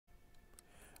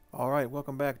Alright,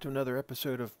 welcome back to another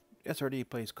episode of SRD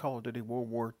Plays Call of Duty World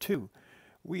War II.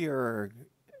 We are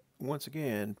once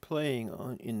again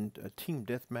playing in a team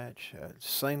deathmatch at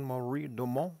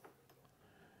Saint-Maurice-du-Mont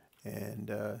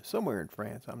and somewhere in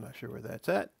France. I'm not sure where that's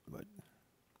at, but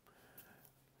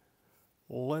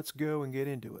let's go and get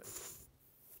into it.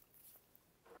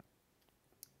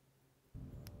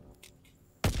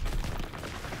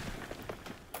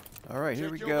 Alright, here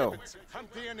we go.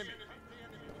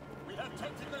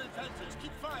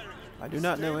 I do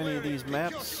not know any of these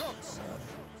maps.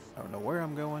 I don't know where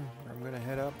I'm going, where I'm going to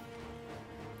head up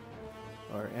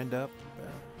or end up.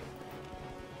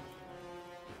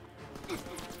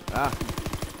 Ah.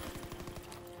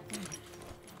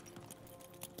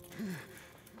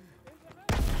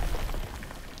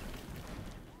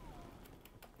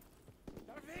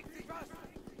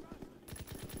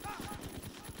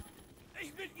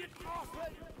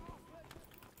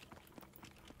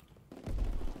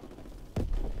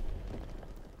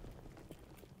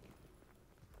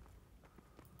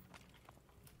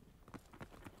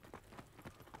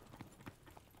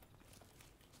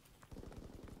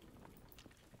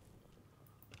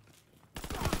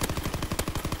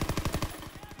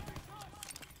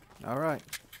 All right.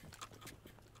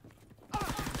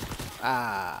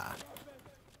 Ah.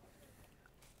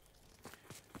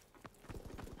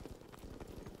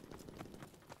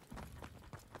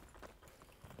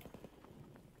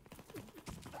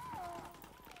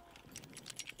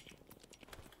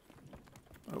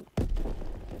 Oh.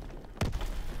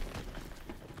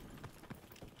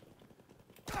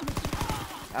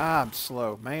 Ah, I'm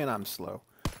slow. Man, I'm slow.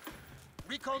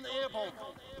 Recon airborne.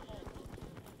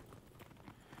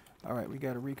 All right, we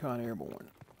got a recon airborne.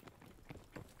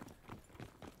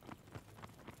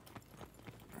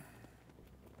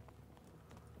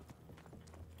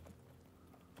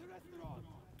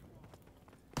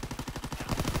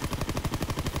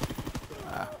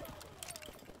 Ah.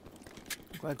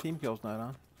 Glad team kill's not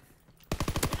on.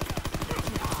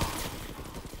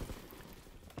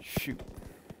 Shoot.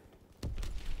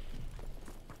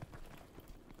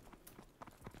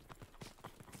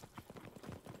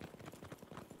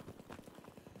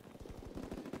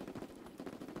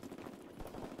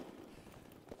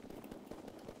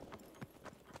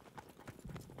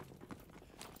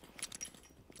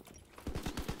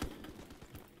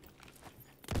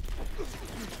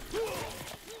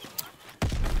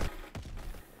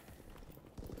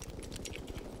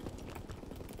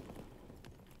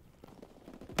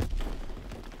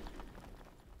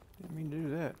 Didn't mean to do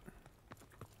that.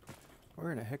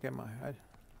 Where in the heck am I?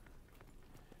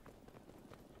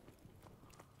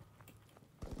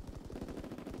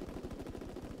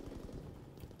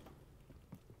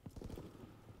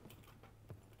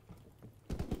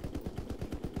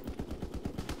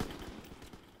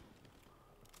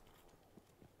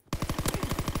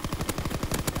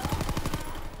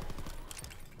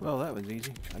 Well, that was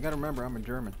easy. I gotta remember I'm a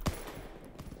German.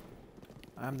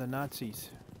 I'm the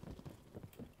Nazis.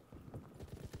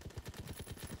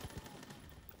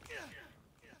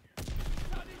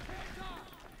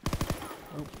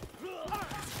 Oh.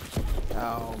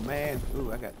 Oh man.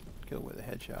 Ooh, I got killed with a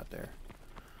headshot there.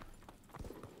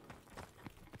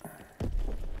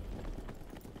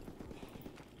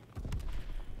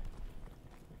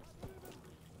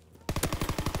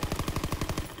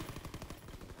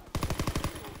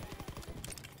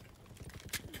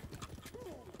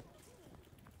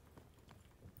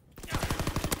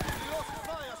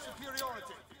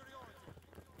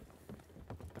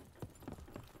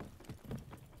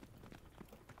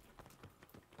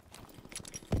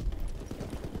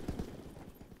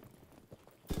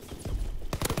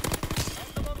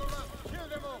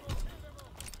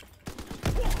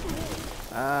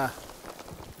 Ah,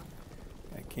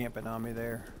 got camping on me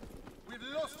there. We've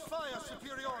lost fire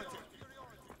superiority.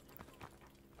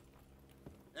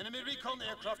 Enemy recon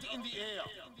aircraft in the air.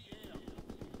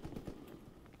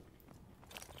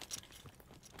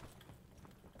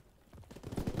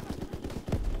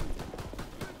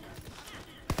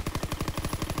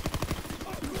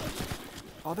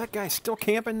 Oh, that guy's still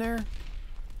camping there?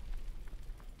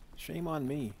 Shame on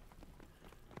me.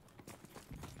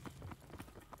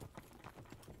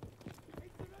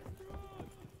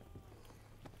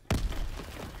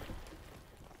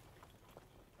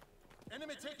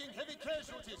 Enemy taking heavy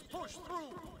casualties. Push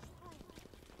through.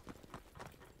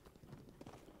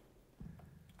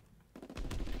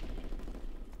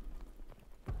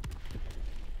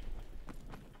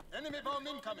 Enemy bomb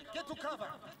incoming. Get to cover.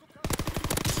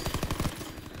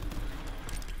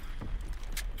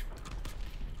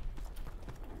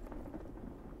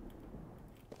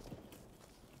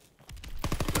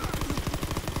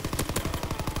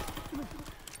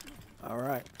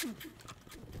 Alright.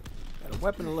 Got a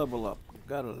weapon to level up.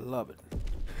 Gotta love it.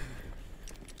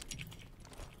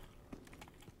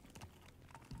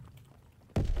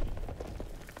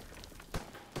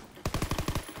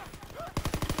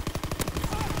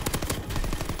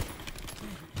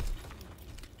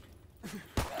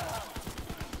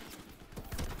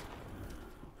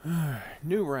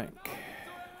 New rank.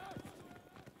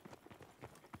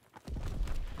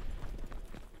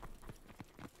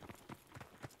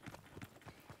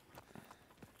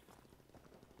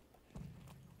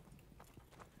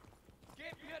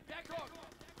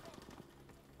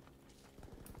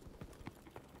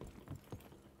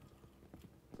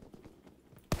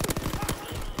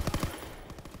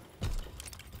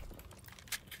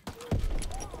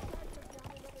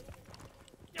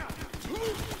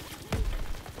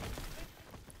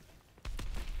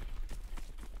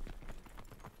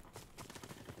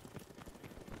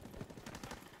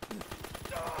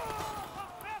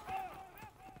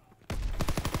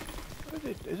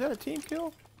 Is that a team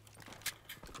kill?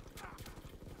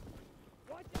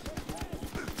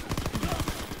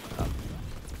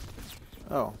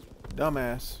 Oh,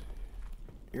 dumbass.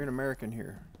 You're an American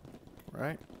here,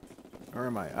 right? Or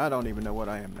am I? I don't even know what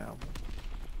I am now.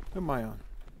 Who am I on?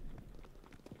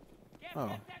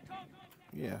 Oh,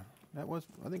 yeah. That was,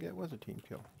 I think that was a team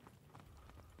kill.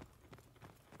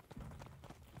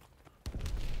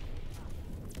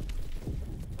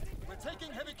 We're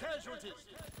taking heavy casualties.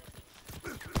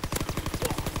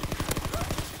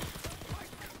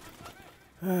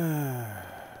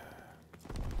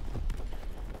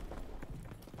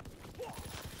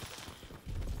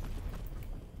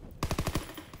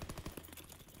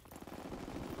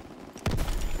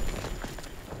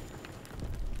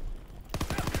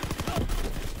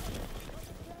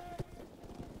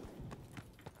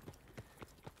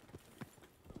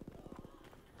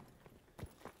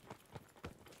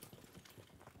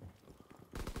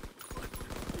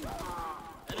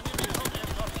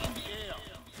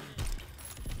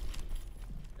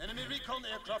 Enemy recon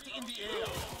aircraft in the air.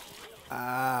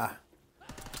 Ah.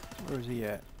 Where's he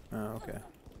at? Oh, okay.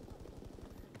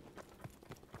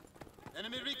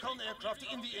 Enemy recon aircraft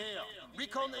in the air.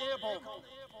 Recon airborne.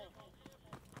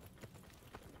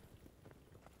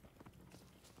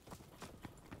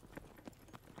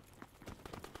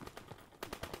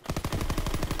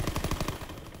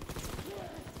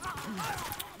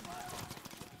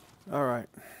 All right.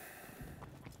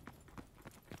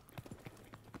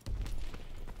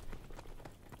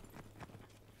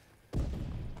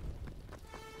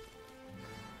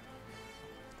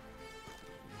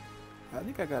 I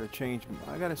think I gotta change.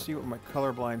 I gotta see what my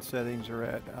colorblind settings are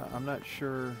at. I'm not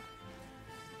sure.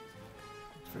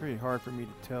 It's very hard for me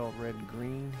to tell red and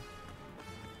green.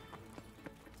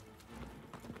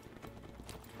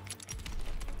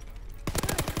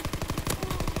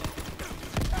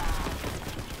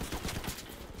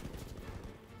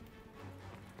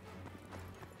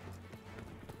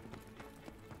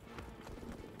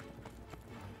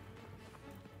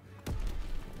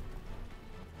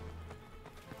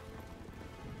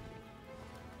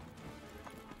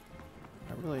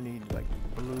 I really need like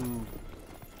blue.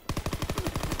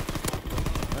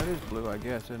 That is blue, I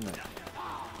guess, isn't it?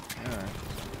 Alright.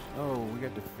 Oh, we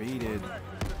got defeated.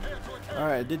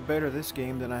 Alright, I did better this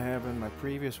game than I have in my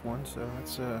previous one, so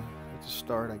that's a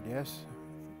start, I guess.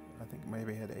 I think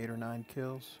maybe I had 8 or 9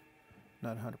 kills.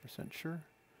 Not 100% sure.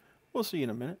 We'll see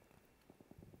in a minute.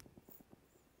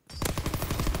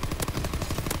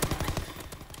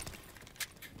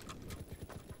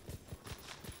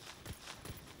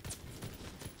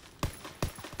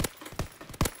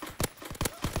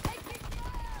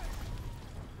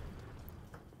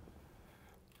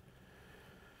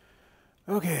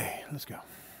 Okay, let's go.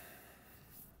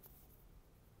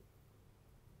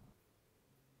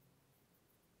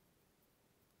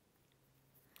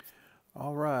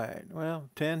 All right, well,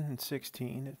 10 and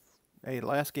 16. Hey,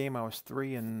 last game I was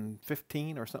 3 and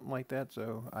 15 or something like that,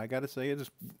 so I gotta say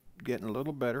it's getting a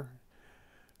little better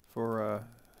for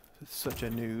such a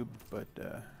noob, but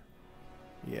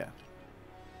yeah.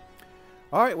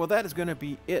 All right, well, that is going to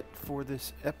be it for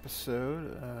this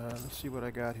episode. Let's see what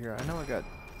I got here. I know I got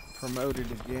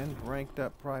promoted again, ranked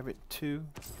up Private 2,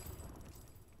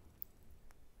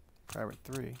 Private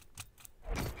 3.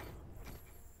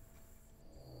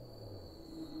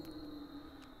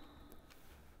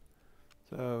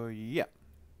 So, yeah.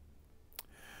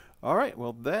 All right,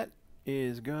 well, that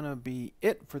is going to be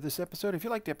it for this episode. If you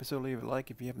liked the episode, leave a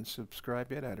like. If you haven't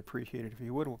subscribed yet, I'd appreciate it if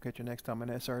you would. We'll catch you next time on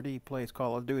SRD Plays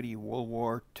Call of Duty World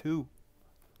War II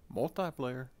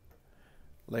multiplayer.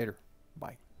 Later.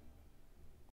 Bye.